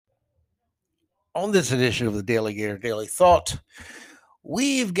On this edition of the DaleyGator DaleyThought,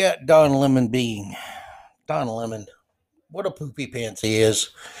 we've got Don Lemon being Don Lemon. What a poopy pants he is.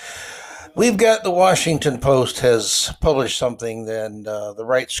 We've got the Washington Post has published something, and the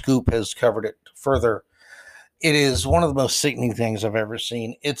Right Scoop has covered it further. It is one of the most sickening things I've ever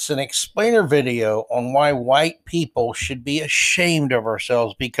seen. It's an explainer video on why white people should be ashamed of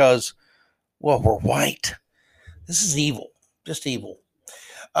ourselves because, well, we're white. This is evil, just evil.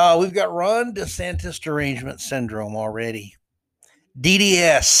 We've got Ron DeSantis derangement syndrome already.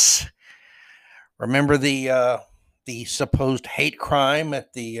 DDS. Remember the supposed hate crime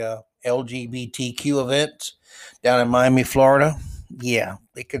at the LGBTQ event down in Miami, Florida? Yeah,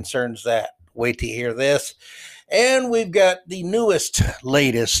 it concerns that. Wait to hear this. And we've got the newest,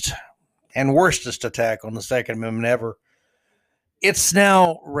 latest, and worstest attack on the Second Amendment ever. It's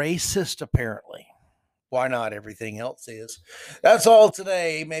now racist, apparently. Why not? Everything else is. That's all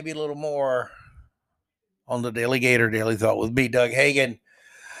today, maybe a little more on the DaleyGator DaleyThought with me, Doug Hagan.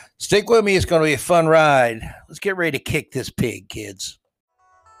 Stick with me. It's going to be a fun ride. Let's get ready to kick this pig, kids.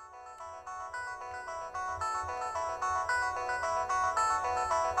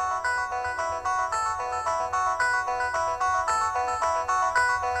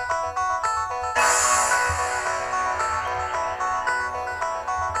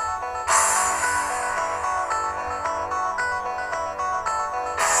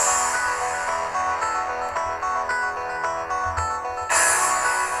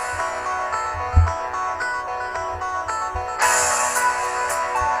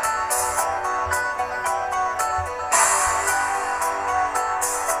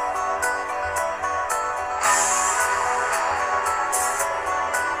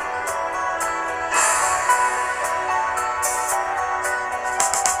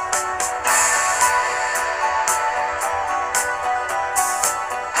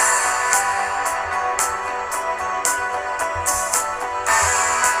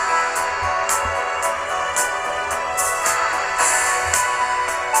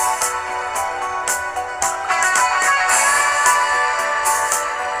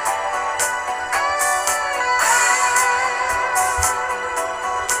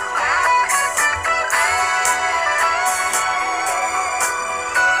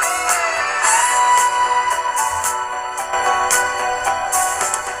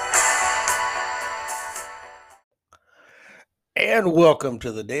 And welcome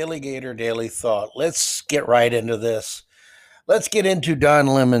to the DaleyGator DaleyThought. Let's get right into this. Let's get into Don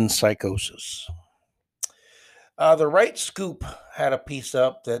Lemon's psychosis. The Right Scoop had a piece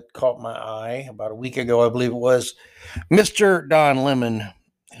up that caught my eye about a week ago, I believe it was. Mr. Don Lemon,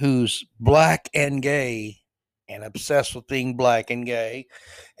 who's black and gay and obsessed with being black and gay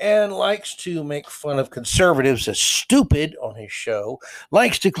and likes to make fun of conservatives as stupid on his show,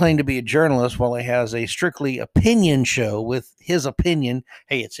 likes to claim to be a journalist while he has a strictly opinion show with his opinion.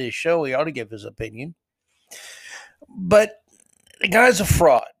 Hey, it's his show. He ought to give his opinion. But the guy's a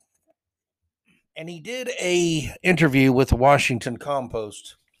fraud. And he did a interview with the Washington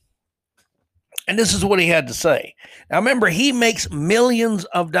Compost. And this is what he had to say. Now, remember, he makes millions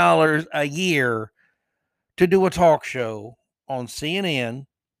of dollars a year to do a talk show on CNN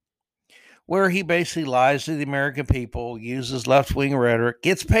where he basically lies to the American people, uses left-wing rhetoric,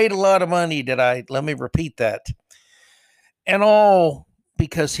 gets paid a lot of money. Let me repeat that. And all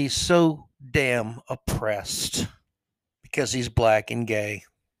because he's so damn oppressed because he's black and gay.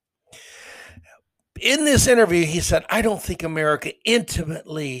 In this interview, he said, I don't think America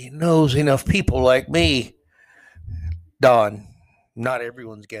intimately knows enough people like me. Don, not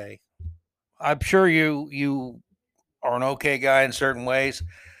everyone's gay. I'm sure you are an okay guy in certain ways.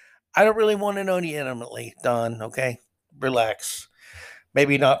 I don't really want to know you intimately, Don, okay? Relax.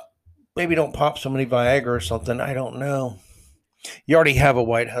 Maybe don't pop so many Viagra or something. I don't know. You already have a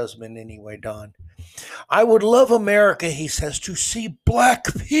white husband anyway, Don. I would love America, he says, to see black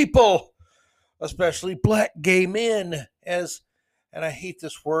people, especially black gay men, as, and I hate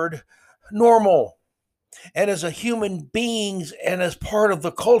this word, normal, and as a human beings and as part of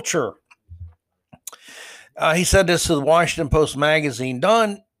the culture. He said this to the Washington Post magazine.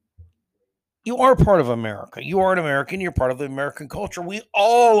 Don, you are part of America. You are an American. You're part of the American culture. We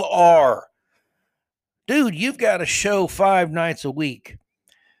all are. Dude, you've got a show 5 nights a week.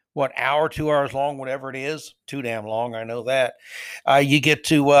 What, hour, 2 hours long, whatever it is? Too damn long, I know that. You get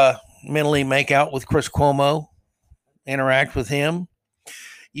to mentally make out with Chris Cuomo, interact with him.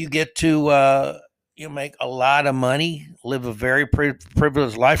 You get to you make a lot of money, live a very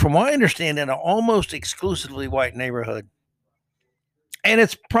privileged life, from what I understand, in an almost exclusively white neighborhood. And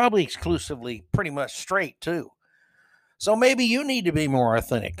it's probably exclusively pretty much straight, too. So maybe you need to be more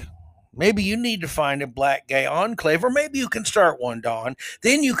authentic. Maybe you need to find a black gay enclave, or maybe you can start one, Don.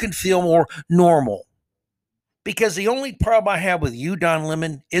 Then you can feel more normal. Because the only problem I have with you, Don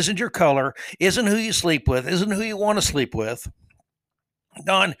Lemon, isn't your color, isn't who you sleep with, isn't who you want to sleep with.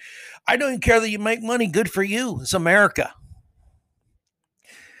 Don, I don't even care that you make money. Good for you. It's America.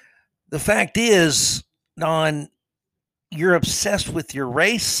 The fact is, Don, you're obsessed with your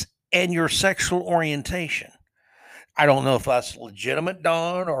race and your sexual orientation. I don't know if that's legitimate,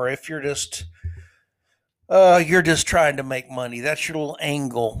 Don, or if you're just trying to make money. That's your little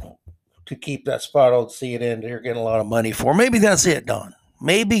angle to keep that spot on CNN. You're getting a lot of money for. Maybe that's it, Don.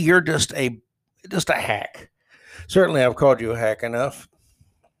 Maybe you're just a hack. Certainly, I've called you a hack enough.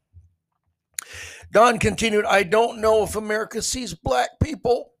 Don continued, I don't know if America sees black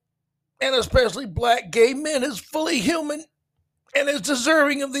people, and especially black gay men, as fully human and as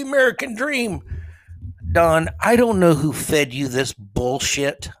deserving of the American dream. Don, I don't know who fed you this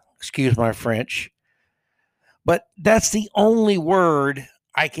bullshit. Excuse my French. But that's the only word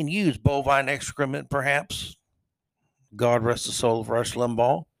I can use. Bovine excrement, perhaps. God rest the soul of Rush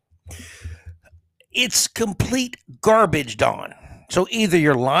Limbaugh. It's complete garbage, Don. So either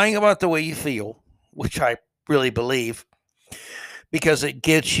you're lying about the way you feel, which I really believe, because it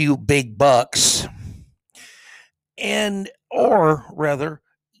gets you big bucks, or rather,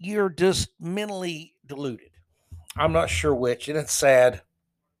 you're just mentally deluded. I'm not sure which, and it's sad.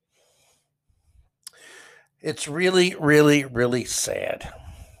 It's really, really, really sad.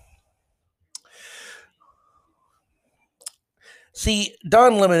 See,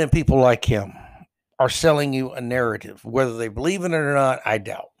 Don Lemon and people like him are selling you a narrative. Whether they believe in it or not, I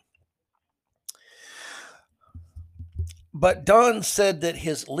doubt. But Don said that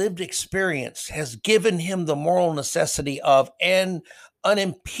his lived experience has given him the moral necessity of an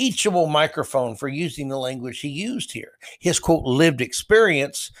unimpeachable microphone for using the language he used here. His, quote, lived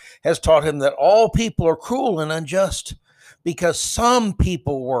experience has taught him that all people are cruel and unjust because some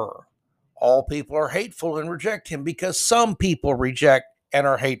people were. All people are hateful and reject him because some people reject and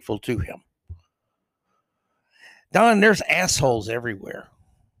are hateful to him. Don, there's assholes everywhere.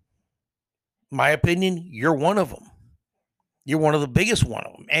 My opinion, you're one of them. You're one of the biggest one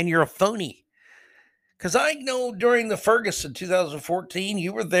of them, and you're a phony. Because I know during the Ferguson 2014,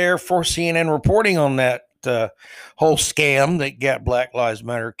 you were there for CNN reporting on that whole scam that got Black Lives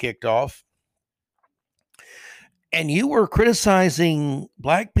Matter kicked off. And you were criticizing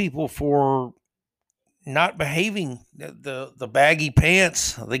black people for not behaving, the baggy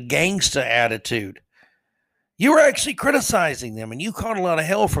pants, the gangsta attitude. You were actually criticizing them, and you caught a lot of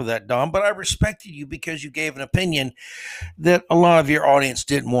hell for that, Don, but I respected you because you gave an opinion that a lot of your audience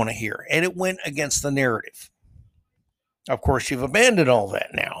didn't want to hear, and it went against the narrative. Of course, you've abandoned all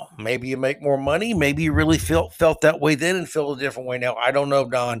that now. Maybe you make more money. Maybe you really felt that way then and feel a different way now. I don't know,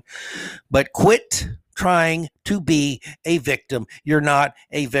 Don, but quit trying to be a victim. You're not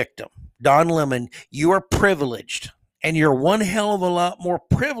a victim. Don Lemon, you are privileged, and you're one hell of a lot more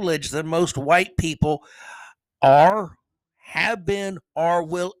privileged than most white people are, have been, or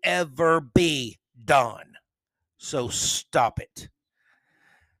will ever be, Don. So stop it.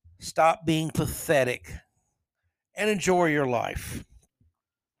 Stop being pathetic and enjoy your life.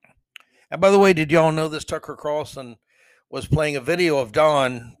 And by the way, did y'all know this? Tucker Carlson was playing a video of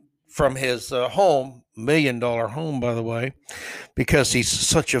Don from his home, $1 million home, by the way, because he's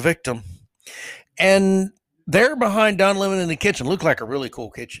such a victim. And there behind Don Lemon in the kitchen looked like a really cool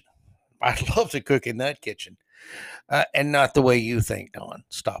kitchen. I'd love to cook in that kitchen. And not the way you think, Don.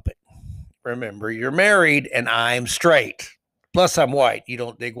 Stop it. Remember, you're married and I'm straight. Plus, I'm white. You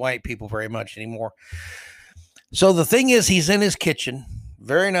don't dig white people very much anymore. So the thing is, he's in his kitchen,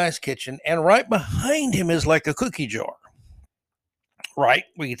 very nice kitchen, and right behind him is like a cookie jar. Right?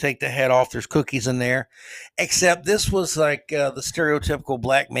 Where you take the head off, there's cookies in there. Except this was like the stereotypical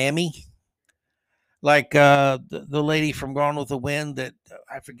black mammy. Like the lady from Gone with the Wind that,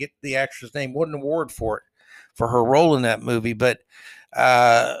 I forget the actress name, won an award for it, for her role in that movie, but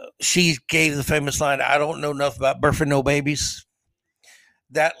she gave the famous line, I don't know enough about birthing no babies.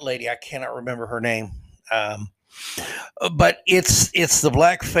 That lady, I cannot remember her name. But it's the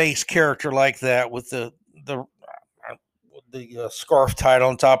blackface character like that with the scarf tied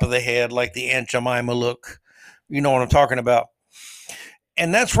on top of the head, like the Aunt Jemima look. You know what I'm talking about.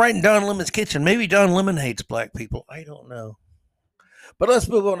 And that's right in Don Lemon's kitchen. Maybe Don Lemon hates black people. I don't know. But let's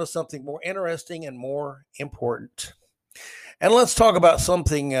move on to something more interesting and more important. And let's talk about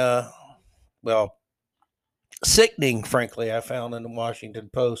something, sickening, frankly, I found in the Washington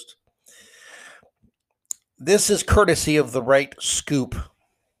Post. This is courtesy of the Right Scoop.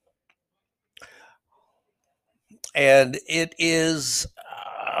 And it is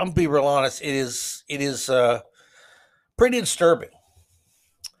I'll be real honest. It is pretty disturbing.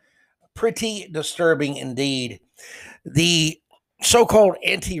 Pretty disturbing indeed. The so-called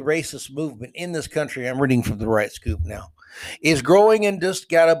anti-racist movement in this country, I'm reading from the Right Scoop now, is growing and just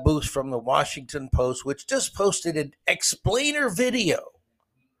got a boost from the Washington Post, which just posted an explainer video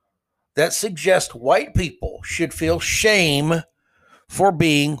that suggests white people should feel shame for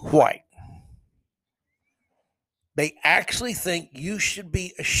being white. They actually think you should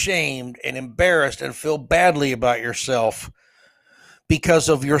be ashamed and embarrassed and feel badly about yourself because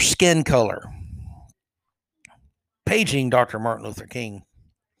of your skin color. Paging Dr. Martin Luther King.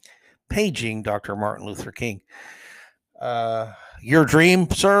 Paging Dr. Martin Luther King. Your dream,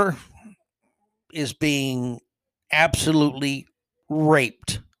 sir, is being absolutely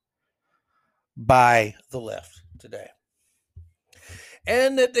raped by the left today.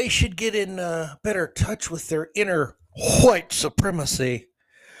 And that they should get in better touch with their inner white supremacy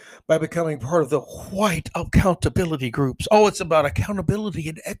by becoming part of the white accountability groups. Oh, it's about accountability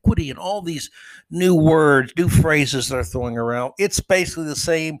and equity and all these new words, new phrases they're throwing around. It's basically the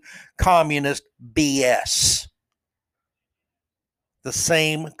same communist BS. The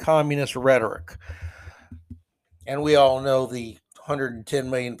same communist rhetoric. And we all know the 110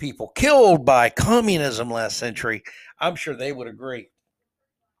 million people killed by communism last century. I'm sure they would agree.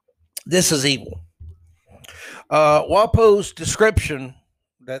 This is evil. WAPO's description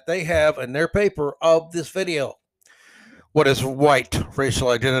that they have in their paper of this video. What is white racial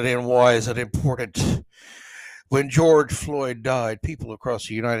identity and why is it important? When George Floyd died, people across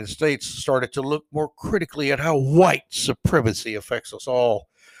the United States started to look more critically at how white supremacy affects us all.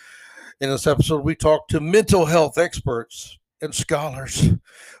 In this episode, we talked to mental health experts and scholars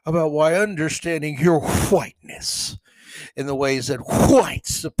about why understanding your whiteness in the ways that white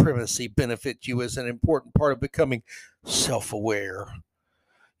supremacy benefits you is an important part of becoming self-aware.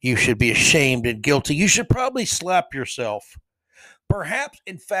 You should be ashamed and guilty. You should probably slap yourself. Perhaps,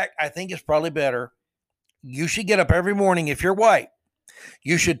 in fact, I think it's probably better. You should get up every morning if you're white.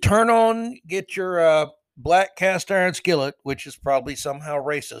 You should get your black cast iron skillet, which is probably somehow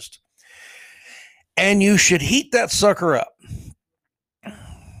racist, and you should heat that sucker up.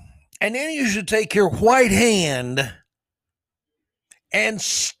 And then you should take your white hand and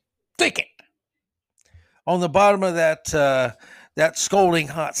stick it on the bottom of that scalding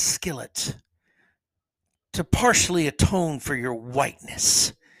hot skillet to partially atone for your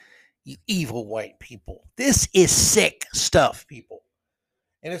whiteness. You evil white people. This is sick stuff, people.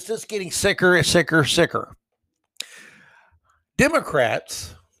 And it's just getting sicker and sicker, sicker.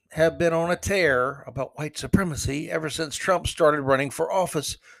 Democrats have been on a tear about white supremacy ever since Trump started running for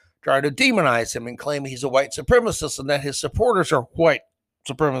office, trying to demonize him and claim he's a white supremacist and that his supporters are white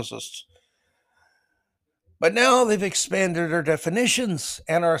supremacists. But now they've expanded their definitions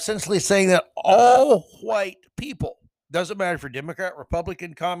and are essentially saying that all white people, doesn't matter if you're Democrat,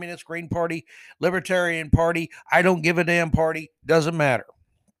 Republican, Communist, Green Party, Libertarian Party, I don't give a damn party, doesn't matter.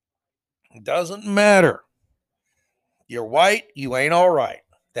 Doesn't matter. You're white, you ain't all right.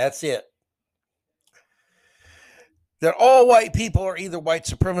 That's it. That all white people are either white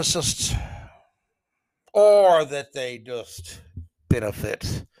supremacists or that they just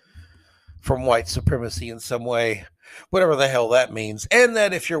benefit from white supremacy in some way, whatever the hell that means. And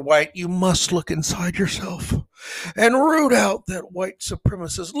that if you're white, you must look inside yourself and root out that white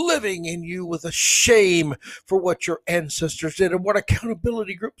supremacist living in you with a shame for what your ancestors did and what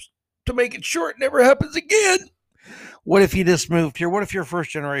accountability groups to make it sure it never happens again. What if you just moved here? What if you're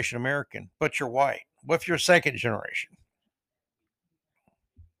first generation American, but you're white? What if you're second generation?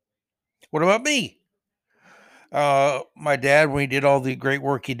 What about me? My dad, when he did all the great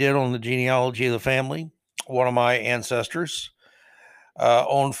work he did on the genealogy of the family, one of my ancestors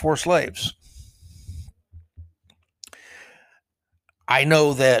owned 4 slaves. I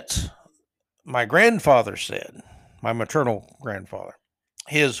know that my grandfather said, my maternal grandfather,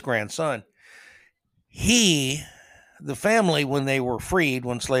 his grandson, the family, when they were freed,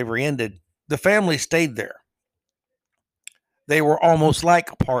 when slavery ended, the family stayed there. They were almost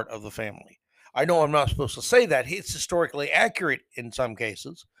like a part of the family. I know I'm not supposed to say that. It's historically accurate in some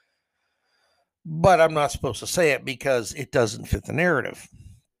cases, but I'm not supposed to say it because it doesn't fit the narrative.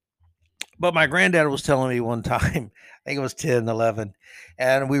 But my granddad was telling me one time, I think it was 10, 11,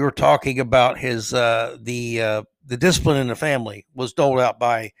 and we were talking about his the discipline in the family was doled out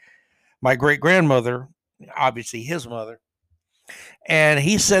by my great-grandmother, obviously his mother, and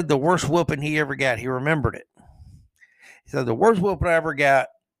he said the worst whooping he ever got, he remembered it. He said the worst whooping I ever got,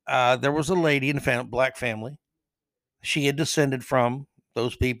 there was a lady in a black family. She had descended from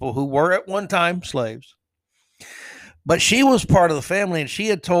those people who were at one time slaves. But she was part of the family, and she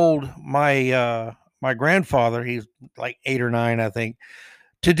had told my grandfather, he's like 8 or 9, I think,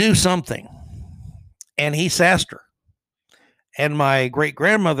 to do something, and he sassed her. And my great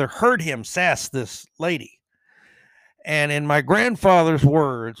grandmother heard him sass this lady. And in my grandfather's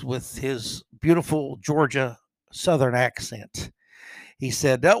words, with his beautiful Georgia Southern accent, he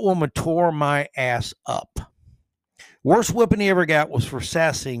said, "That woman tore my ass up." Worst whipping he ever got was for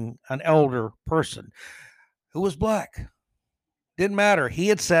sassing an elder person who was black. Didn't matter. He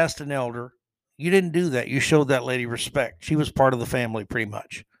had sassed an elder. You didn't do that. You showed that lady respect. She was part of the family, pretty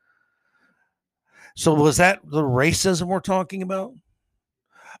much. So was that the racism we're talking about?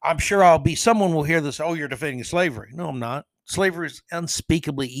 I'm sure someone will hear this. Oh, you're defending slavery. No, I'm not. Slavery is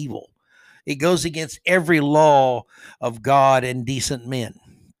unspeakably evil. It goes against every law of God and decent men.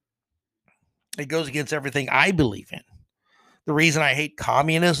 It goes against everything I believe in. The reason I hate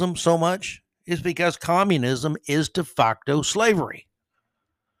communism so much is because communism is de facto slavery.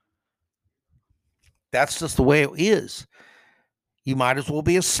 That's just the way it is. You might as well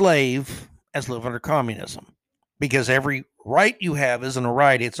be a slave as live under communism, because every right you have isn't a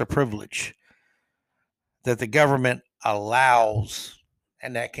right, it's a privilege that the government allows,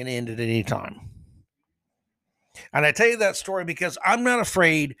 and that can end at any time. And I tell you that story because I'm not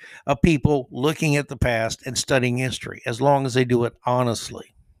afraid of people looking at the past and studying history, as long as they do it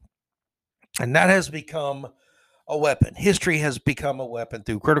honestly. And that has become a weapon. History has become a weapon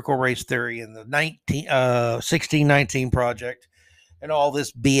through critical race theory and the 1619 Project and all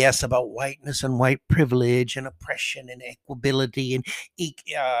this BS about whiteness and white privilege and oppression and equability and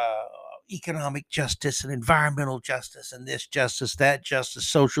economic justice and environmental justice and this justice, that justice,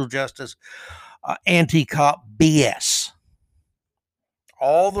 social justice, anti-cop BS.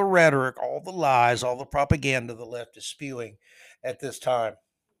 All the rhetoric, all the lies, all the propaganda the left is spewing at this time.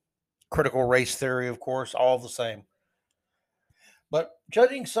 Critical race theory, of course, all the same. But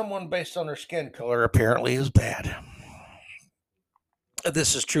judging someone based on their skin color apparently is bad.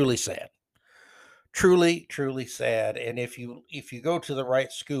 This is truly sad. Truly, truly sad. And if you go to the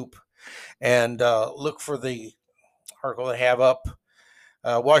right scoop and look for the article they have up,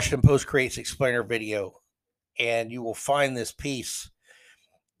 Washington Post creates explainer video, and you will find this piece.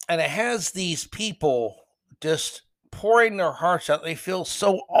 And it has these people just pouring their hearts out. They feel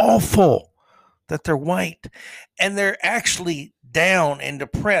so awful that they're white, and they're actually down and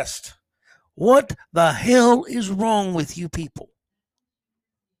depressed. What the hell is wrong with you people?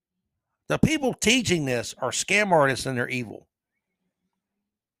 The people teaching this are scam artists, and they're evil.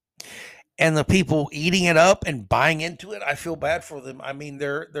 And the people eating it up and buying into it, I feel bad for them. I mean,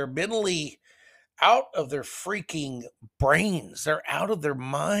 they're mentally out of their freaking brains. They're out of their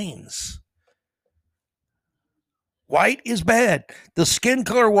minds. White is bad. The skin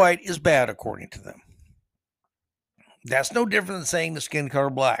color white is bad, according to them. That's no different than saying the skin color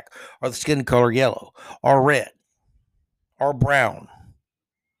black or the skin color yellow or red or brown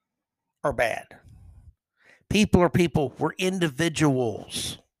are bad. People are people. We're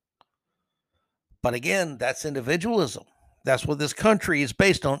individuals. But again, that's individualism. That's what this country is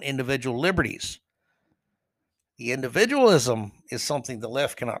based on, individual liberties. The individualism is something the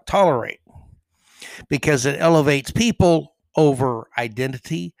left cannot tolerate because it elevates people over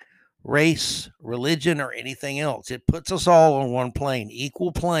identity, race, religion, or anything else. It puts us all on one plane,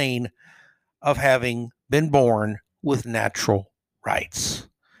 equal plane of having been born with natural rights.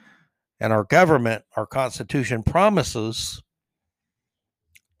 And our government, our Constitution promises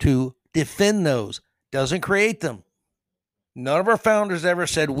to defend those, doesn't create them. None of our founders ever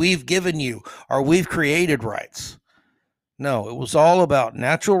said, we've given you or we've created rights. No, it was all about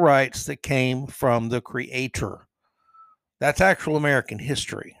natural rights that came from the Creator. That's actual American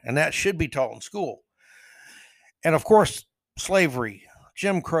history, and that should be taught in school. And of course, slavery,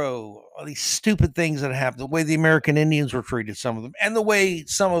 Jim Crow, all these stupid things that happened, the way the American Indians were treated, some of them, and the way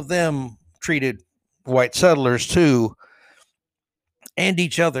some of them treated white settlers too, and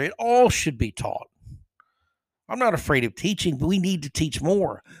each other. It all should be taught. I'm not afraid of teaching, but we need to teach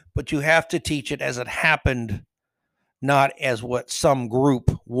more. But you have to teach it as it happened, not as what some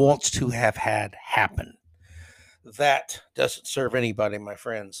group wants to have had happen. That doesn't serve anybody, my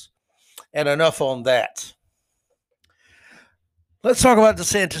friends. And enough on that. Let's talk about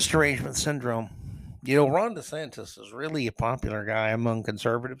DeSantis derangement syndrome. You know, Ron DeSantis is really a popular guy among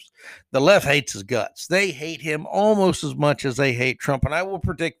conservatives. The left hates his guts. They hate him almost as much as they hate Trump. And I will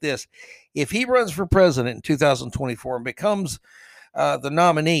predict this. If he runs for president in 2024 and becomes the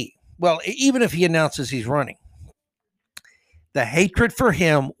nominee, well, even if he announces he's running, the hatred for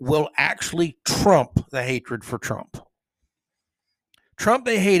him will actually trump the hatred for Trump. Trump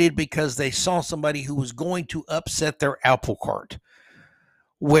they hated because they saw somebody who was going to upset their apple cart,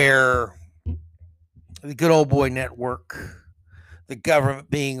 where the good old boy network, the government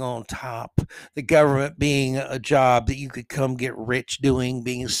being on top, the government being a job that you could come get rich doing,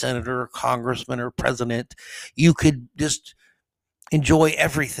 being a senator or congressman or president, you could just enjoy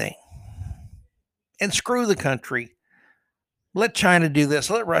everything and screw the country. Let China do this,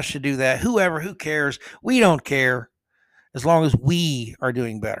 let Russia do that, who cares? We don't care as long as we are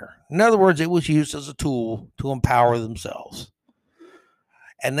doing better. In other words, it was used as a tool to empower themselves.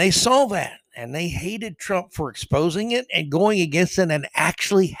 And they saw that, and they hated Trump for exposing it and going against it and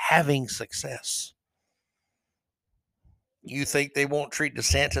actually having success. You think they won't treat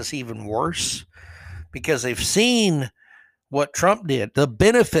DeSantis even worse? Because they've seen what Trump did, the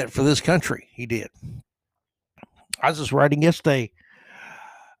benefit for this country he did. I was just writing yesterday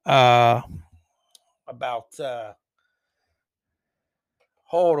about,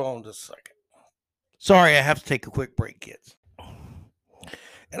 hold on just a second. Sorry, I have to take a quick break, kids.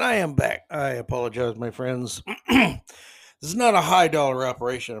 And I am back. I apologize, my friends. This is not a high dollar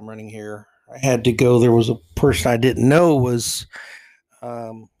operation I'm running here. I had to go. There was a person I didn't know was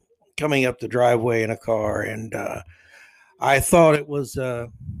coming up the driveway in a car, and I thought it was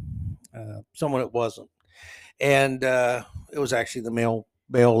someone it wasn't. And it was actually the mail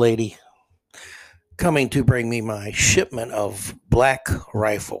lady coming to bring me my shipment of Black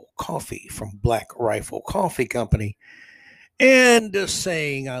Rifle coffee from Black Rifle Coffee Company. And just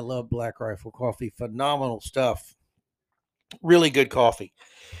saying, I love Black Rifle coffee. Phenomenal stuff. Really good coffee.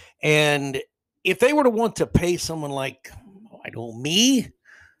 And if they were to want to pay someone like, me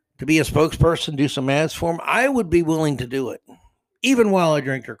to be a spokesperson, do some ads for them, I would be willing to do it, even while I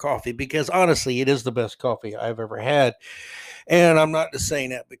drink their coffee, because honestly, it is the best coffee I've ever had. And I'm not just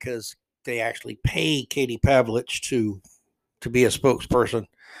saying that because they actually pay Katie Pavlich to be a spokesperson.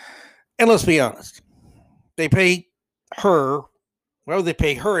 And let's be honest, they pay her. Well, they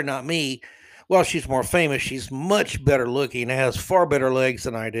pay her and not me. Well, she's more famous. She's much better looking and has far better legs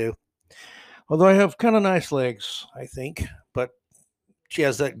than I do. Although I have kind of nice legs, I think. But she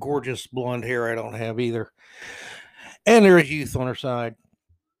has that gorgeous blonde hair I don't have either. And there is youth on her side.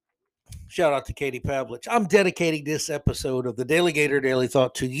 Shout out to Katie Pavlich. I'm dedicating this episode of the DaleyGator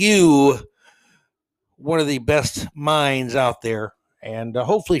DaleyThought to you, one of the best minds out there. And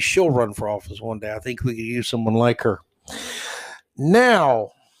hopefully she'll run for office one day. I think we could use someone like her. Now,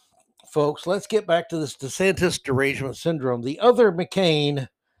 folks, let's get back to this DeSantis derangement syndrome. The other McCain,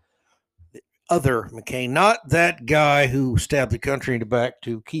 not that guy who stabbed the country in the back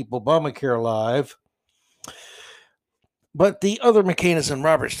to keep Obamacare alive, but the other McCain is in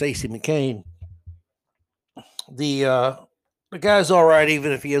Robert Stacey McCain. The guy's all right,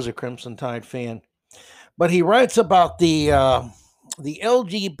 even if he is a Crimson Tide fan. But he writes about the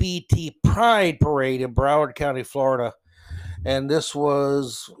LGBT Pride Parade in Broward County, Florida. And this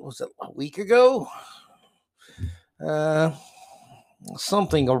was it a week ago?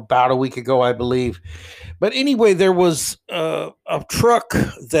 Something about a week ago, I believe. But anyway, there was a truck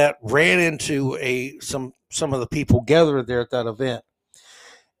that ran into some of the people gathered there at that event,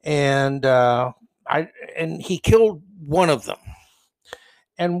 and he killed one of them.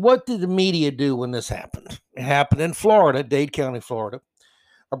 And what did the media do when this happened? It happened in Florida, Dade County, Florida,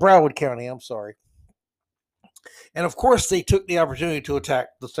 or Broward County. I'm sorry. And of course, they took the opportunity to attack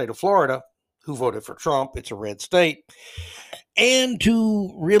the state of Florida, who voted for Trump. It's a red state. And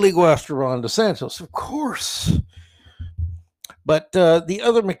to really go after Ron DeSantis, of course. But the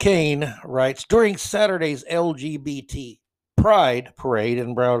other McCain writes, during Saturday's LGBT Pride Parade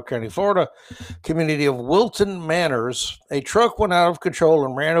in Broward County, Florida, community of Wilton Manors, a truck went out of control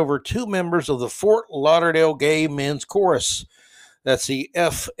and ran over two members of the Fort Lauderdale Gay Men's Chorus. That's the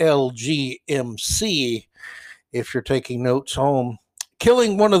FLGMC, if you're taking notes home,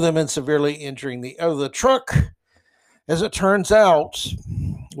 killing one of them and severely injuring the other. The truck, as it turns out,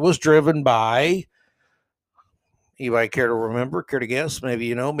 was driven by, anybody care to remember, care to guess? Maybe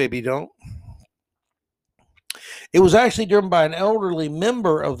you know, maybe you don't. It was actually driven by an elderly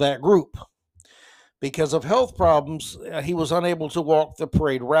member of that group. Because of health problems, he was unable to walk the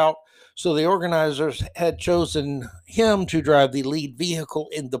parade route, so the organizers had chosen him to drive the lead vehicle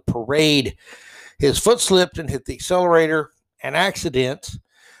in the parade. His foot slipped and hit the accelerator, an accident.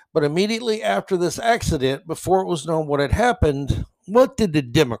 But immediately after this accident, before it was known what had happened, what did the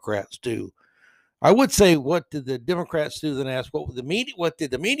Democrats do? I would say, what did the Democrats do, then ask, what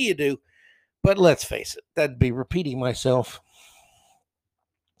did the media do? But let's face it, that'd be repeating myself.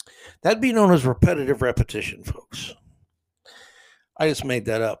 That'd be known as repetitive repetition, folks. I just made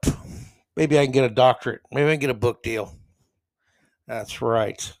that up. Maybe I can get a doctorate. Maybe I can get a book deal. That's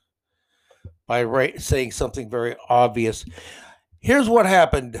right. By saying something very obvious. Here's what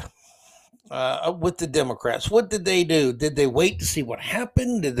happened with the Democrats. What did they do? Did they wait to see what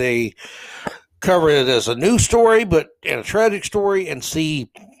happened? Did they cover it as a news story, but in a tragic story, and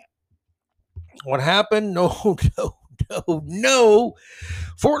see what happened? No, no.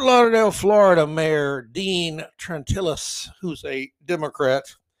 Fort Lauderdale, Florida Mayor Dean Trantillis, who's a Democrat,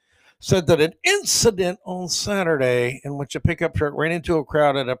 said that an incident on Saturday in which a pickup truck ran into a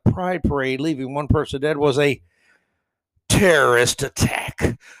crowd at a pride parade, leaving one person dead, was a terrorist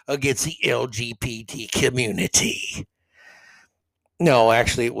attack against the LGBT community. No,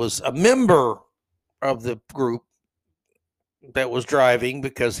 actually, it was a member of the group that was driving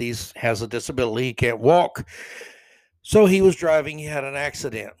because he has a disability. He can't walk. So he was driving. He had an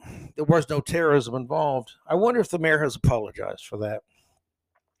accident. There was no terrorism involved. I wonder if the mayor has apologized for that.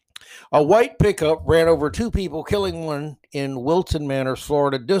 A white pickup ran over two people, killing one in Wilton Manors,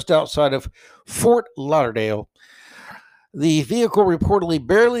 Florida, just outside of Fort Lauderdale. The vehicle reportedly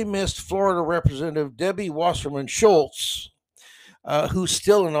barely missed Florida Representative Debbie Wasserman Schultz, who's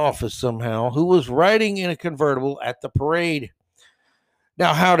still in office somehow, who was riding in a convertible at the parade.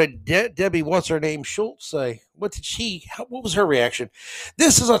 Now, how did Debbie, what's her name, Schultz say? What was her reaction?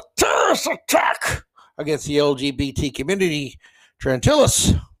 This is a terrorist attack against the LGBT community.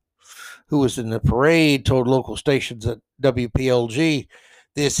 Trantillis, who was in the parade, told local stations at WPLG,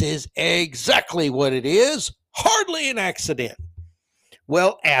 this is exactly what it is. Hardly an accident.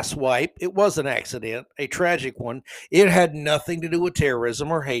 Well, asswipe, it was an accident, a tragic one. It had nothing to do with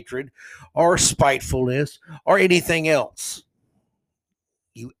terrorism or hatred or spitefulness or anything else.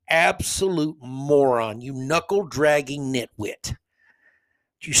 You absolute moron, you knuckle-dragging nitwit.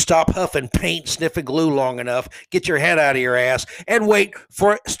 You stop huffing paint, sniffing glue long enough, get your head out of your ass, and wait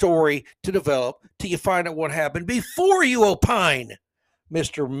for a story to develop till you find out what happened before you opine,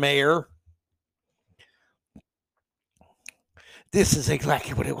 Mr. Mayor. This is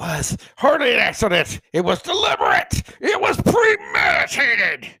exactly what it was. Hardly an accident. It was deliberate. It was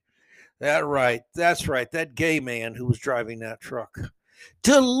premeditated. That's right. That gay man who was driving that truck.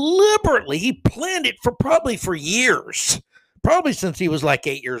 Deliberately, he planned it probably for years. Probably since he was like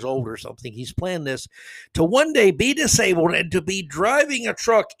 8 years old or something. He's planned this to one day be disabled and to be driving a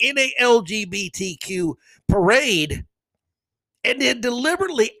truck in a LGBTQ parade and then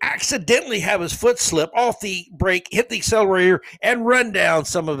deliberately, accidentally have his foot slip off the brake, hit the accelerator, and run down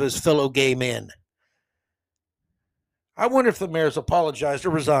some of his fellow gay men. I wonder if the mayor's apologized or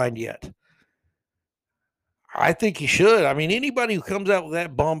resigned yet. I think he should. I mean, anybody who comes out with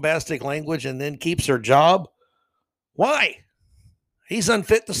that bombastic language and then keeps their job, why? He's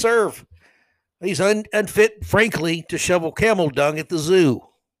unfit to serve. He's unfit, frankly, to shovel camel dung at the zoo.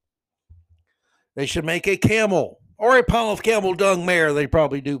 They should make a camel or a pile of camel dung mayor. They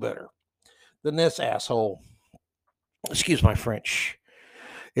probably do better than this asshole. Excuse my French.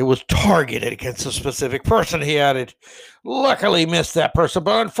 It was targeted against a specific person, he added. Luckily missed that person,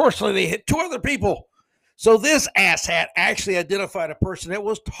 but unfortunately they hit two other people. So this asshat actually identified a person that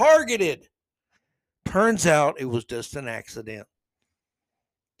was targeted. Turns out it was just an accident.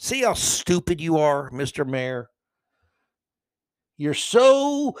 See how stupid you are, Mr. Mayor? You're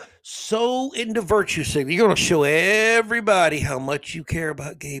so into virtue signaling. You're going to show everybody how much you care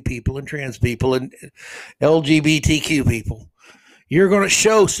about gay people and trans people and LGBTQ people. You're going to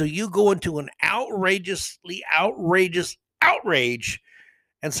show, so you go into an outrageous outrage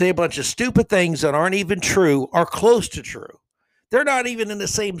and say a bunch of stupid things that aren't even true or close to true. They're not even in the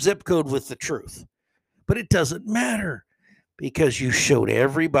same zip code with the truth. But it doesn't matter because you showed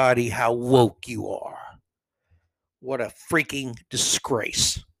everybody how woke you are. What a freaking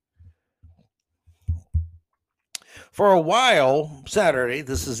disgrace. For a while, Saturday,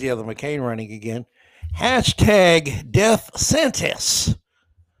 this is the other McCain running again, hashtag Death Santis.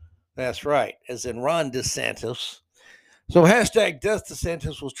 That's right, as in Ron DeSantis. So hashtag Death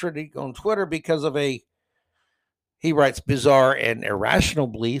DeSantis was trending on Twitter because of he writes, bizarre and irrational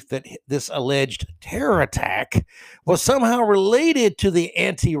belief that this alleged terror attack was somehow related to the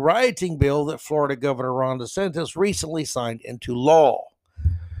anti-rioting bill that Florida Governor Ron DeSantis recently signed into law.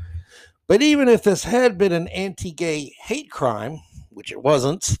 But even if this had been an anti-gay hate crime, which it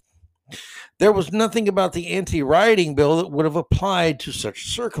wasn't, there was nothing about the anti-rioting bill that would have applied to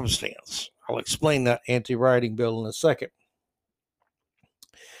such circumstance. I'll explain that anti-rioting bill in a second.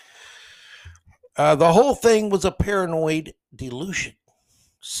 The whole thing was a paranoid delusion,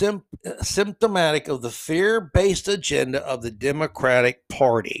 symptomatic of the fear-based agenda of the Democratic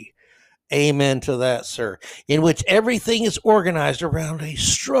Party. Amen to that, sir. In which everything is organized around a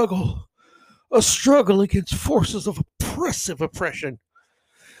struggle against forces of oppressive oppression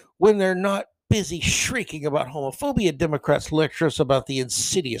when they're not busy shrieking about homophobia. Democrats lecture us about the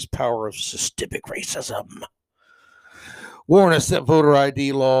insidious power of systemic racism. Warn us that voter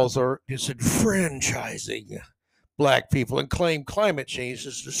ID laws are disenfranchising black people and claim climate change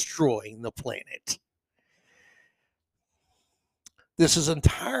is destroying the planet. This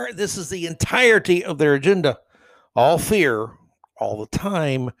is the entirety of their agenda. All fear, all the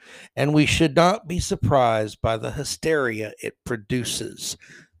time, and we should not be surprised by the hysteria it produces.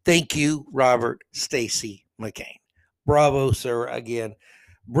 Thank you, Robert Stacey McCain. Bravo, sir, again.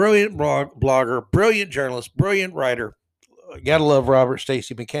 Brilliant blogger, brilliant journalist, brilliant writer. Gotta love Robert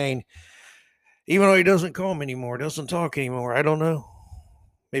Stacey McCain. Even though he doesn't call me anymore, doesn't talk anymore. I don't know.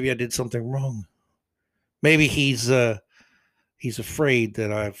 Maybe I did something wrong. Maybe he's afraid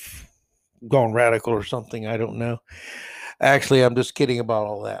that I've gone radical or something. I don't know. Actually, I'm just kidding about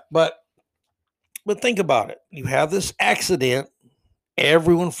all that. But think about it. You have this accident.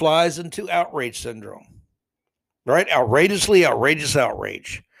 Everyone flies into outrage syndrome, right? Outrageously outrageous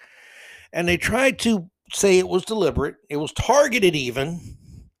outrage. And they tried to say it was deliberate. It was targeted even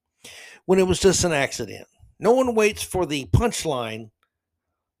when it was just an accident. No one waits for the punchline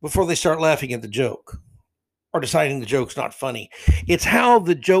before they start laughing at the joke or deciding the joke's not funny. It's how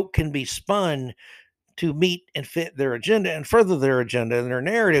the joke can be spun to meet and fit their agenda and further their agenda and their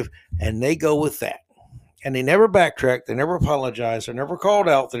narrative, and they go with that. And they never backtrack. They never apologize. They're never called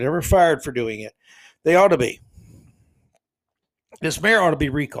out. They're never fired for doing it. They ought to be. This mayor ought to be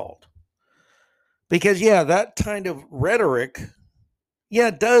recalled. Because, that kind of rhetoric,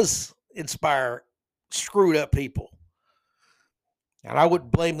 does inspire screwed up people. And I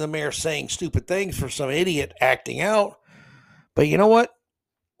wouldn't blame the mayor saying stupid things for some idiot acting out. But you know what?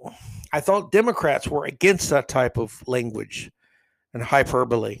 I thought Democrats were against that type of language and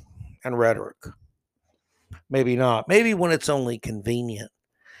hyperbole and rhetoric. Maybe not. Maybe when it's only convenient.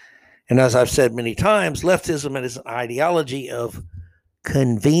 And as I've said many times, leftism is an ideology of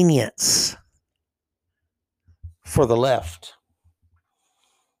convenience for the left.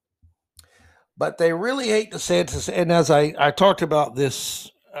 But they really hate DeSantis. And as I talked about this,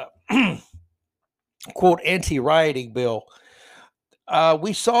 quote, anti-rioting bill,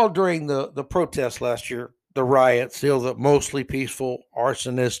 we saw during the protests last year, the riots, the mostly peaceful,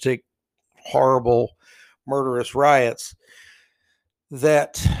 arsonistic, horrible, murderous riots,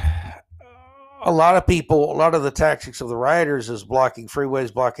 that a lot of the tactics of the rioters is blocking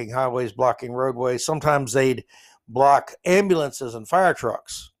freeways, blocking highways, blocking roadways. Sometimes they'd block ambulances and fire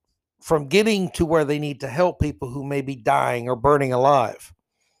trucks from getting to where they need to help people who may be dying or burning alive.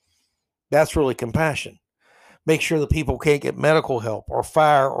 That's really compassion. Make sure that people can't get medical help or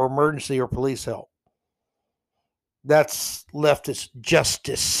fire or emergency or police help. That's leftist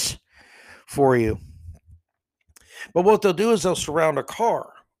justice for you. But what they'll do is they'll surround a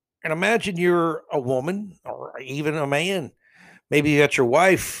car. And imagine you're a woman or even a man. Maybe you got your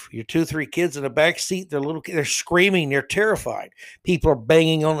wife, your 2-3 kids in the back seat. They're screaming. They're terrified. People are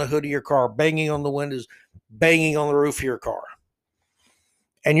banging on the hood of your car, banging on the windows, banging on the roof of your car.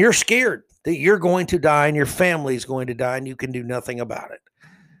 And you're scared that you're going to die and your family's going to die and you can do nothing about it.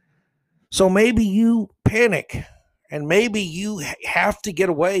 So maybe you panic and maybe you have to get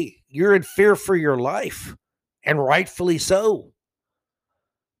away. You're in fear for your life, and rightfully so.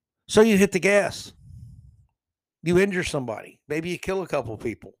 So you hit the gas. You injure somebody. Maybe you kill a couple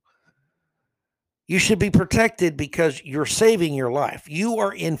people. You should be protected because you're saving your life. You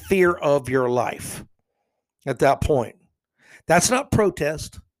are in fear of your life at that point. That's not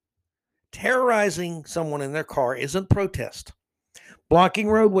protest. Terrorizing someone in their car isn't protest. Blocking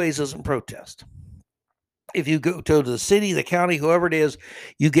roadways isn't protest. If you go to the city, the county, whoever it is,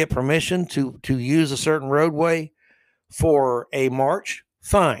 you get permission to use a certain roadway for a march,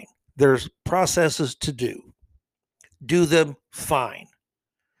 fine. There's processes to do. Do them, fine.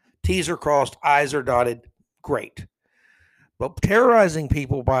 T's are crossed, I's are dotted, great. But terrorizing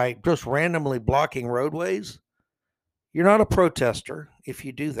people by just randomly blocking roadways, you're not a protester if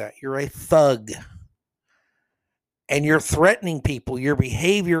you do that. You're a thug. And you're threatening people. Your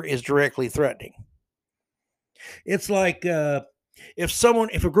behavior is directly threatening. It's like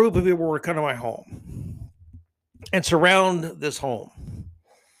if a group of people were to come to my home and surround this home.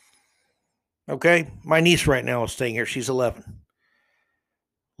 Okay? My niece right now is staying here. She's 11.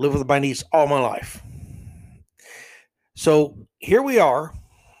 Lived with my niece all my life. So here we are.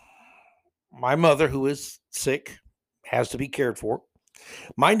 My mother, who is sick, has to be cared for.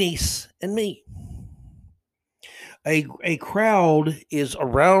 My niece and me. A crowd is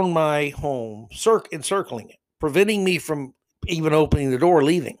around my home, encircling it, preventing me from even opening the door,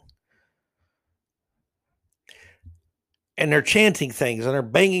 leaving. and they're chanting things and they're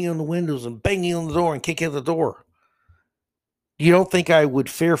banging on the windows and banging on the door and kicking at the door. You don't think I would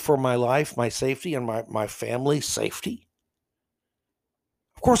fear for my life, my safety, and my family's safety?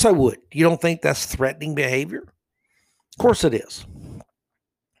 Of course I would. You don't think that's threatening behavior? Of course it is.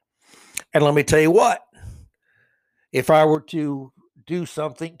 And let me tell you what, if I were to do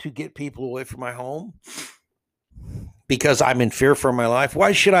something to get people away from my home because I'm in fear for my life,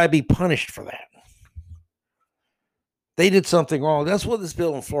 why should I be punished for that? They did something wrong. That's what this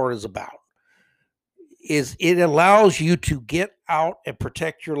bill in Florida is about. Is it allows you to get out and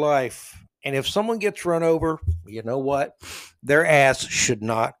protect your life. And if someone gets run over, you know what? Their ass should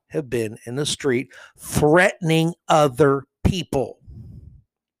not have been in the street threatening other people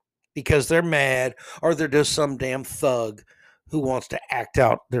because they're mad or they're just some damn thug who wants to act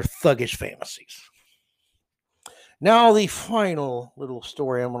out their thuggish fantasies. Now, the final little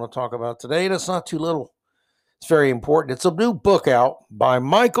story I'm going to talk about today, that's not too little. It's very important. It's a new book out by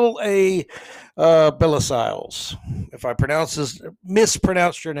Michael A. Belisiles. If I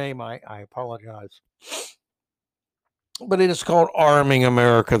mispronounced your name, I apologize. But it is called Arming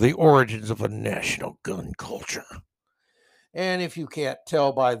America, The Origins of a National Gun Culture. And if you can't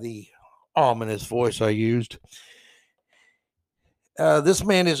tell by the ominous voice I used, this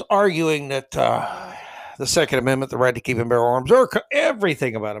man is arguing that the Second Amendment, the right to keep and bear arms, or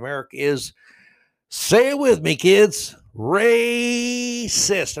everything about America is, say it with me, kids,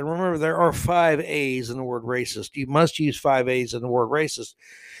 racist. And remember, there are 5 A's in the word racist. You must use 5 A's in the word racist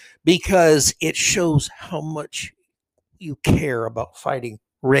because it shows how much you care about fighting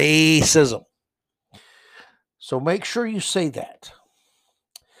racism. So make sure you say that.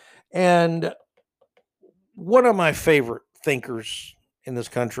 And one of my favorite thinkers in this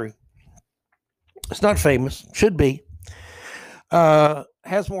country, it's not famous, should be,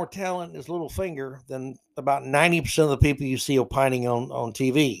 has more talent in his little finger than about 90% of the people you see opining on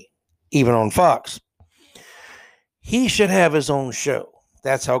TV, even on Fox. He should have his own show.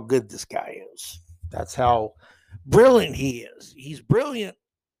 That's how good this guy is. That's how brilliant he is. He's brilliant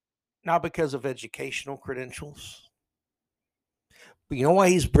not because of educational credentials. But you know why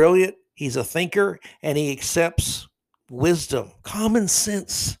he's brilliant? He's a thinker and he accepts wisdom, common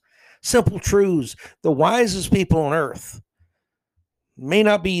sense, simple truths. The wisest people on earth may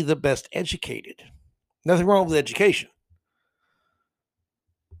not be the best educated. Nothing wrong with education.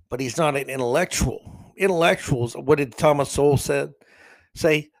 But he's not an intellectual. Intellectuals, what did Thomas Sowell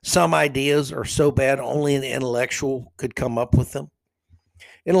say? Some ideas are so bad only an intellectual could come up with them.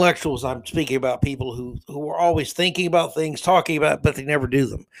 Intellectuals, I'm speaking about people who are always thinking about things, talking about it, but they never do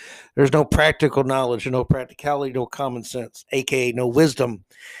them. There's no practical knowledge, no practicality, no common sense, aka no wisdom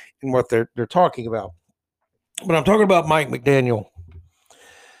in what they're talking about. But I'm talking about Mike McDaniel.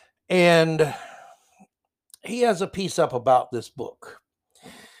 And he has a piece up about this book.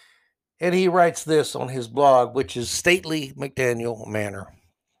 And he writes this on his blog, which is Stately McDaniel Manor.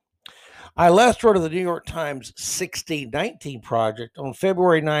 I last wrote of the New York Times 1619 project on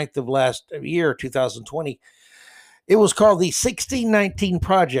February 9th of last year, 2020. It was called the 1619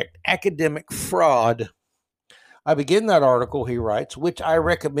 Project, Academic Fraud. I begin that article, he writes, which I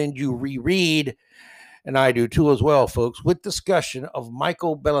recommend you reread, and I do too as well, folks, with discussion of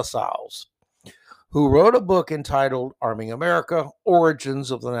Michael Belisiles, who wrote a book entitled Arming America,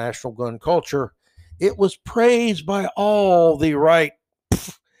 Origins of the National Gun Culture. It was praised by all the right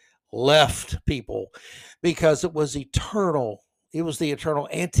left people because it was eternal. It was the eternal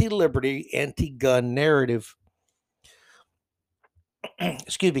anti-liberty, anti-gun narrative.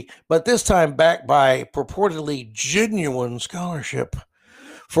 Excuse me. But this time backed by purportedly genuine scholarship.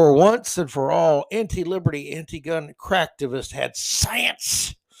 For once and for all, anti-liberty, anti-gun cracktivists had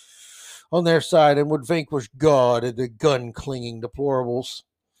science on their side and would vanquish God and the gun-clinging deplorables.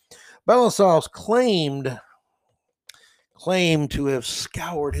 Belisiles claimed to have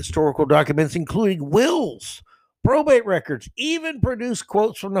scoured historical documents, including wills, probate records, even produced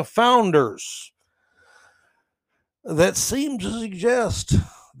quotes from the founders that seemed to suggest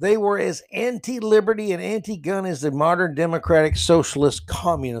they were as anti-liberty and anti-gun as the modern democratic, socialist,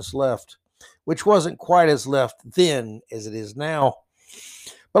 communist left, which wasn't quite as left then as it is now.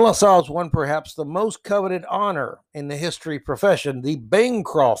 Belisiles won perhaps the most coveted honor in the history profession, the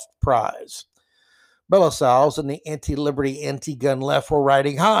Bancroft Prize. Belisiles and the anti-liberty, anti-gun left were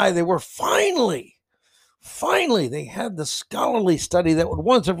riding high. They were finally, they had the scholarly study that would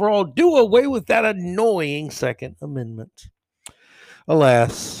once and for all do away with that annoying Second Amendment.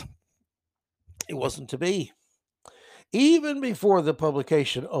 Alas, it wasn't to be. Even before the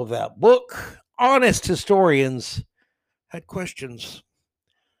publication of that book, honest historians had questions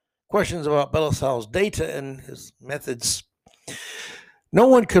questions about Belisau's data and his methods. No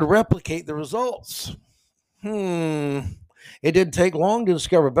one could replicate the results. It didn't take long to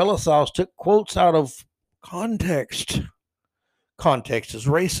discover Belisau took quotes out of context. Context is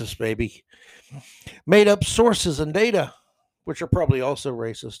racist, baby. Made up sources and data, which are probably also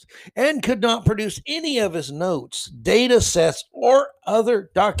racist, and could not produce any of his notes, data sets, or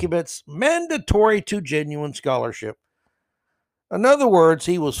other documents mandatory to genuine scholarship. In other words,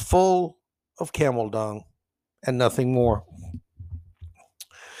 he was full of camel dung and nothing more.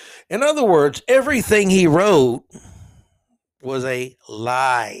 In other words, everything he wrote was a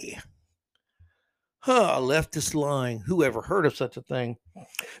lie. A leftist lying. Who ever heard of such a thing?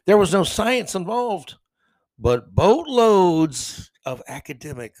 There was no science involved, but boatloads of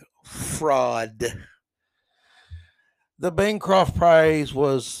academic fraud. The Bancroft Prize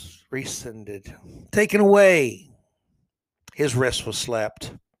was rescinded, taken away. His wrist was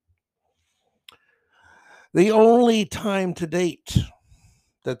slapped. The only time to date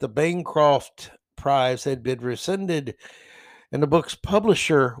that the Bancroft Prize had been rescinded and the book's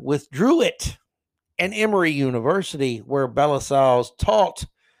publisher withdrew it, and Emory University, where Belisau taught,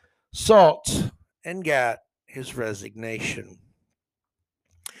 sought, and got his resignation.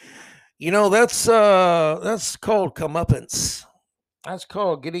 You know, that's called comeuppance. That's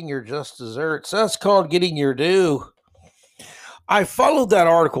called getting your just desserts. That's called getting your due. I followed that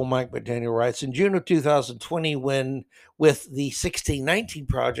article, Mike McDaniel writes, in June of 2020 when, with the 1619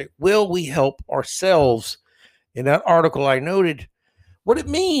 Project, Will We Help Ourselves? In that article, I noted what it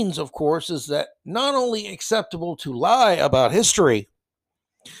means, of course, is that not only acceptable to lie about history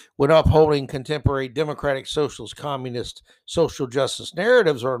when upholding contemporary democratic, socialist, communist, social justice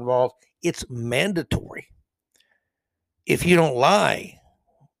narratives are involved, it's mandatory. If you don't lie,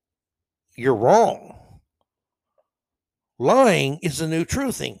 you're wrong. Lying is the new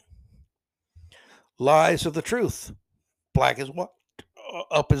truthing. Lies are the truth. Black is white,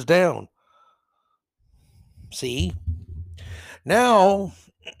 up is down. See? Now,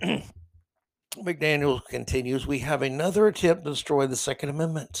 McDaniel continues, we have another attempt to destroy the Second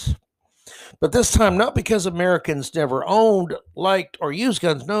Amendment. But this time, not because Americans never owned, liked, or used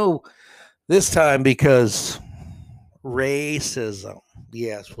guns. No, this time because racism.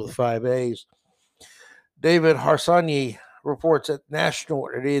 Yes, with 5 A's. David Harsanyi reports at National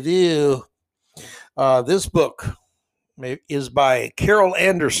Review. This book is by Carol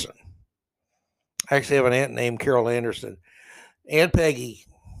Anderson. I actually have an aunt named Carol Anderson. Aunt Peggy,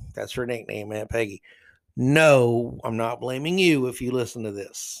 that's her nickname, Aunt Peggy. No, I'm not blaming you if you listen to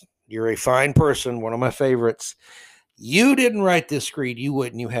this. You're a fine person, one of my favorites. You didn't write this screed. You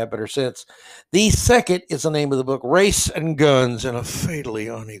wouldn't. You have better sense. The second is the name of the book, Race and Guns in a Fatally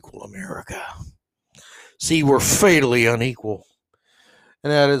Unequal America. See, we're fatally unequal.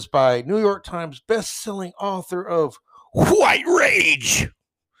 And that is by New York Times best-selling author of White Rage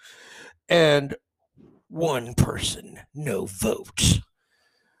and One Person, No Vote.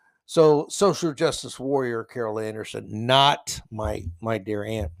 So, social justice warrior Carol Anderson, not my dear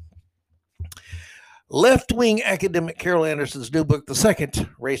aunt. Left-wing academic Carol Anderson's new book, The Second,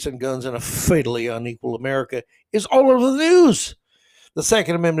 Race and Guns in a Fatally Unequal America, is all over the news. The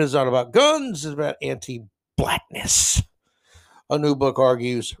Second Amendment is not about guns, it's about anti-blackness. A new book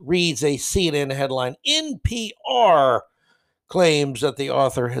reads a CNN headline, NPR claims that the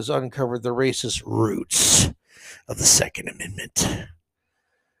author has uncovered the racist roots of the Second Amendment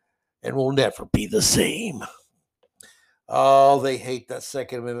and will never be the same. Oh, they hate that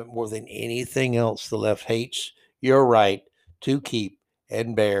Second Amendment more than anything else the left hates your right to keep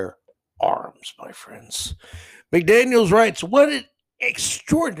and bear arms, my friends. McDaniels writes, what an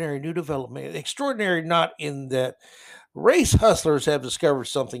extraordinary new development. Extraordinary not in that race hustlers have discovered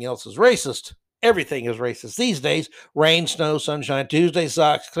something else is racist. Everything is racist these days. Rain, snow, sunshine, Tuesday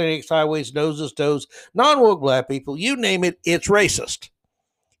socks, clinics, highways, noses, toes, non-woke black people, you name it, it's racist.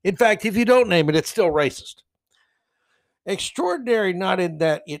 In fact, if you don't name it, it's still racist. Extraordinary not in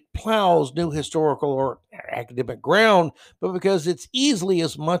that it plows new historical or academic ground, but because it's easily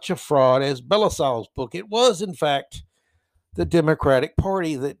as much a fraud as Belisau's book. It was, in fact, the Democratic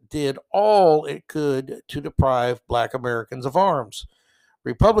Party that did all it could to deprive black Americans of arms.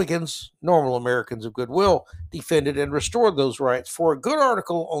 Republicans, normal Americans of goodwill, defended and restored those rights. For a good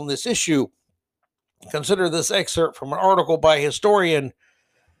article on this issue, consider this excerpt from an article by historian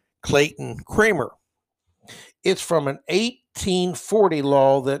Clayton Kramer. It's from an 1840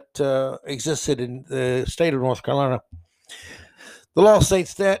 law that existed in the state of North Carolina. The law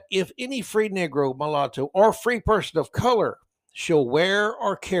states that if any free Negro, mulatto, or free person of color shall wear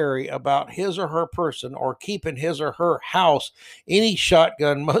or carry about his or her person or keep in his or her house any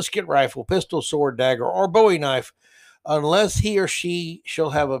shotgun, musket, rifle, pistol, sword, dagger, or bowie knife, unless he or she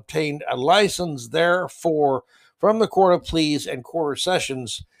shall have obtained a license therefor from the Court of Pleas and Quarter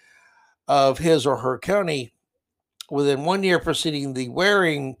Sessions of his or her county within 1 year preceding the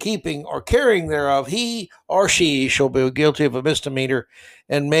wearing, keeping, or carrying thereof, he or she shall be guilty of a misdemeanor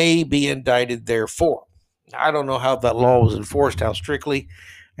and may be indicted therefor. I don't know how that law was enforced, how strictly.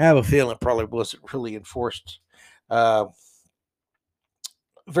 I have a feeling it probably wasn't really enforced very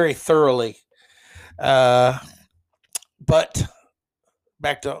thoroughly. But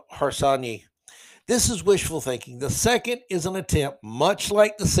back to Harsanyi. This is wishful thinking. The second is an attempt, much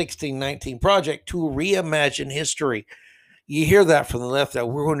like the 1619 Project, to reimagine history. You hear that from the left, that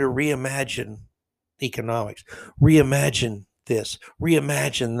we're going to reimagine economics, reimagine this,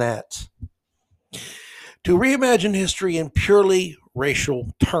 reimagine that. To reimagine history in purely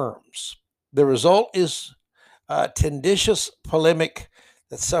racial terms. The result is a tendentious polemic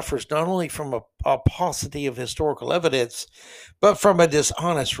that suffers not only from a paucity of historical evidence, but from a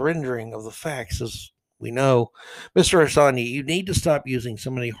dishonest rendering of the facts. As we know, Mr. Harsanyi, you need to stop using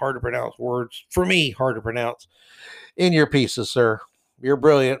so many hard to pronounce words, for me, hard to pronounce, in your pieces, sir. You're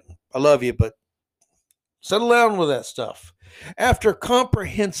brilliant. I love you, but settle down with that stuff. After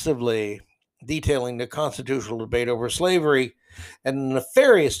comprehensively detailing the constitutional debate over slavery and the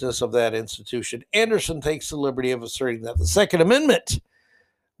nefariousness of that institution, Anderson takes the liberty of asserting that the Second Amendment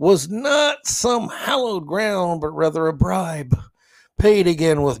was not some hallowed ground, but rather a bribe, paid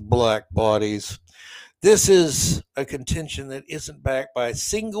again with black bodies. This is a contention that isn't backed by a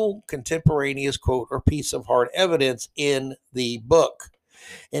single contemporaneous quote or piece of hard evidence in the book.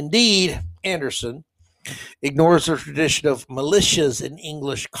 Indeed, Anderson ignores the tradition of militias in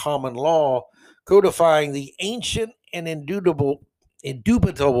English common law, codifying the ancient and indubitable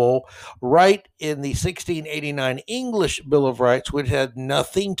right in the 1689 English Bill of Rights, which had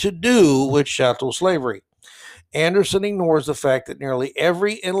nothing to do with chattel slavery. Anderson ignores the fact that nearly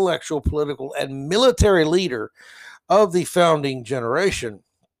every intellectual, political, and military leader of the founding generation,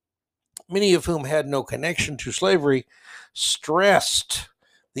 many of whom had no connection to slavery, stressed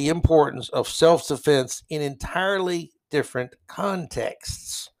the importance of self-defense in entirely different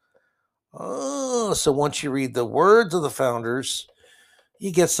contexts. So once you read the words of the founders,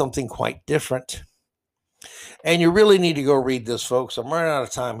 you get something quite different. And you really need to go read this, folks. I'm running out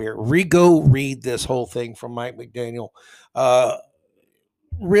of time here. Go read this whole thing from Mike McDaniel.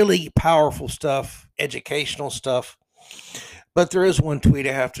 Really powerful stuff, educational stuff. But there is one tweet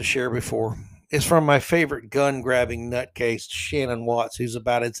I have to share before. It's from my favorite gun-grabbing nutcase, Shannon Watts, who's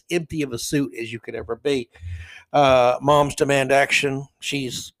about as empty of a suit as you could ever be. Moms Demand Action.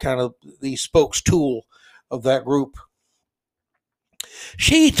 She's kind of the tool of that group.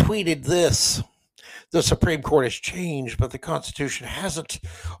 She tweeted this: the Supreme Court has changed, but the Constitution hasn't.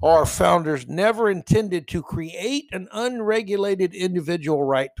 Our founders never intended to create an unregulated individual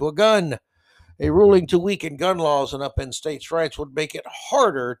right to a gun. A ruling to weaken gun laws and upend states' rights would make it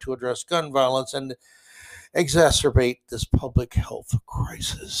harder to address gun violence and exacerbate this public health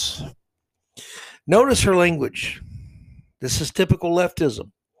crisis. Notice her language. This is typical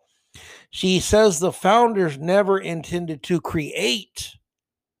leftism. She says the founders never intended to create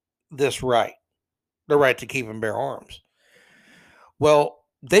this right, the right to keep and bear arms. Well,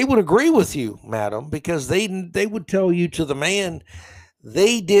 they would agree with you, madam, because they would tell you to the man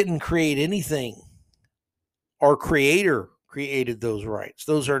they didn't create anything. Our Creator created those rights.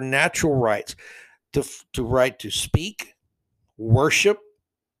 Those are natural rights. To right to speak, worship,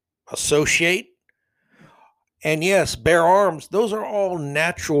 associate, and yes, bear arms. Those are all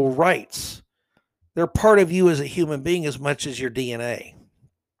natural rights. They're part of you as a human being as much as your DNA.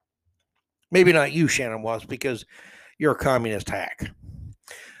 Maybe not you, Shannon Watts, because you're a communist hack.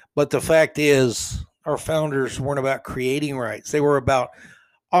 But the fact is, our founders weren't about creating rights. They were about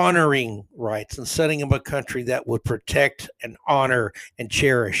honoring rights and setting up a country that would protect and honor and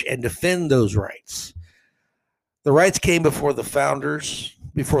cherish and defend those rights. The rights came before the founders,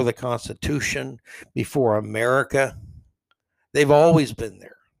 before the Constitution, before America. They've always been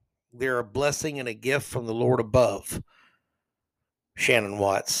there. They're a blessing and a gift from the Lord above. Shannon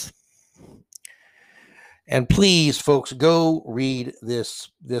Watts. And please, folks, go read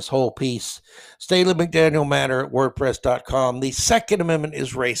this whole piece. Staley McDaniel Manor at WordPress.com. The Second Amendment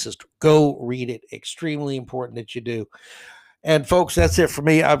is racist. Go read it. Extremely important that you do. And folks, that's it for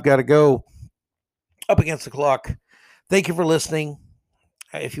me. I've got to go up against the clock. Thank you for listening.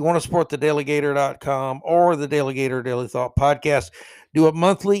 If you want to support the DaleyGator.com or the DaleyGator Daily Thought podcast, do it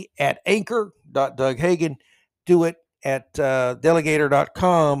monthly at anchor.doughagen. Do it at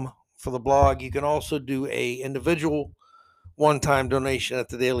DaleyGator.com for the blog. You can also do a individual one-time donation at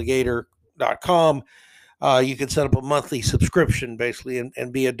the DaleyGator.com. You can set up a monthly subscription, basically,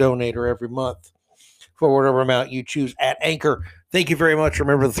 and be a donator every month for whatever amount you choose at Anchor. Thank you very much.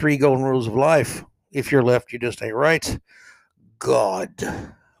 Remember the 3 golden rules of life. If you're left, you just ain't right. God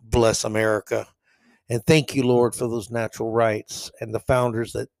bless America. And thank you, Lord, for those natural rights and the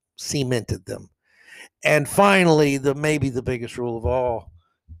founders that cemented them. And finally, maybe the biggest rule of all,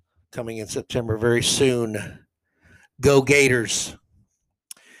 coming in September very soon. Go Gators.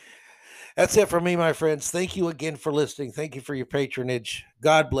 That's it for me, my friends. Thank you again for listening. Thank you for your patronage.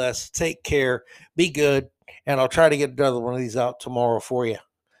 God bless. Take care. Be good. And I'll try to get another one of these out tomorrow for you.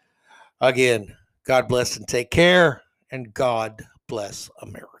 Again, God bless and take care. And God bless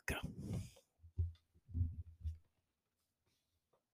America.